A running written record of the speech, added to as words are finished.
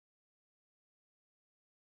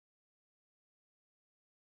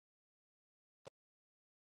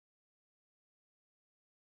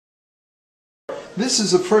This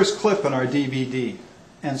is the first clip in our DVD,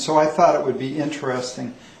 and so I thought it would be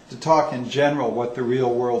interesting to talk in general what the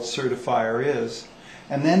real-world certifier is,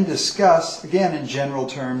 and then discuss, again in general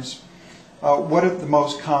terms, what are the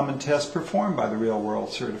most common tests performed by the real-world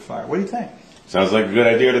certifier. What do you think? Sounds like a good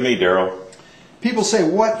idea to me, Daryl. People say,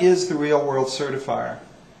 what is the real-world certifier?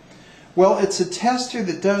 Well, it's a tester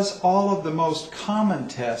that does all of the most common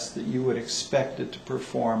tests that you would expect it to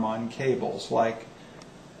perform on cables, like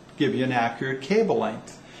give you an accurate cable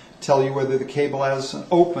length, tell you whether the cable has an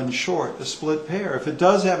open, short, a split pair. If it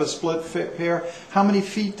does have a split pair, how many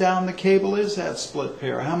feet down the cable is that split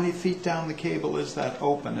pair? How many feet down the cable is that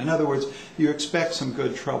open? In other words, you expect some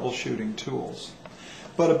good troubleshooting tools.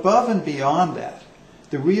 But above and beyond that,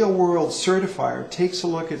 the real-world certifier takes a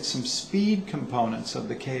look at some speed components of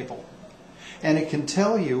the cable. And it can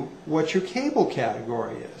tell you what your cable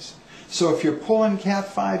category is. So if you're pulling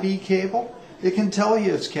Cat5e cable, it can tell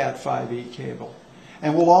you it's Cat5e cable.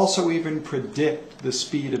 And will also even predict the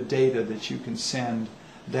speed of data that you can send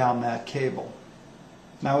down that cable.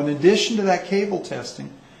 Now, in addition to that cable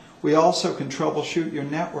testing, we also can troubleshoot your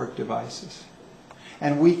network devices.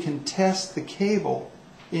 And we can test the cable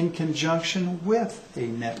in conjunction with a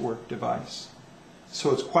network device.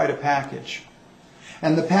 So it's quite a package.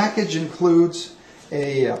 And the package includes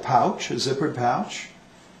a pouch, a zippered pouch,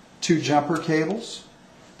 2 jumper cables,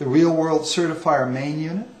 the real-world certifier main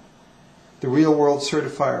unit, the real-world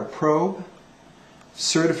certifier probe,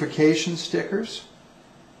 certification stickers,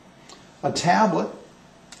 a tablet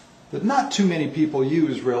that not too many people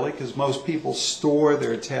use really, because most people store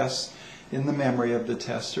their tests in the memory of the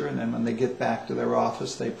tester, and then when they get back to their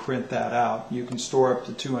office they print that out. You can store up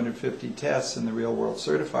to 250 tests in the real-world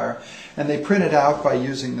certifier, and they print it out by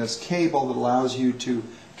using this cable that allows you to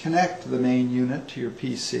connect the main unit to your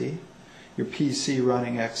PC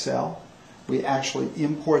running Excel. We actually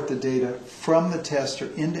import the data from the tester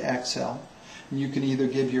into Excel, and you can either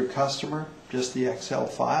give your customer just the Excel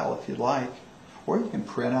file if you'd like, or you can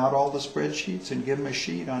print out all the spreadsheets and give them a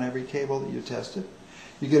sheet on every cable that you tested.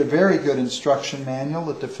 You get a very good instruction manual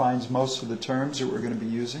that defines most of the terms that we're going to be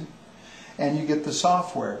using. And you get the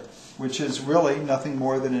software, which is really nothing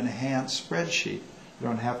more than an enhanced spreadsheet. You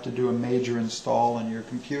don't have to do a major install on your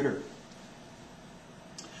computer.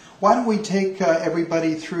 Why don't we take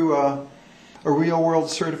everybody through a real-world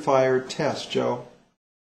certifier test, Joe?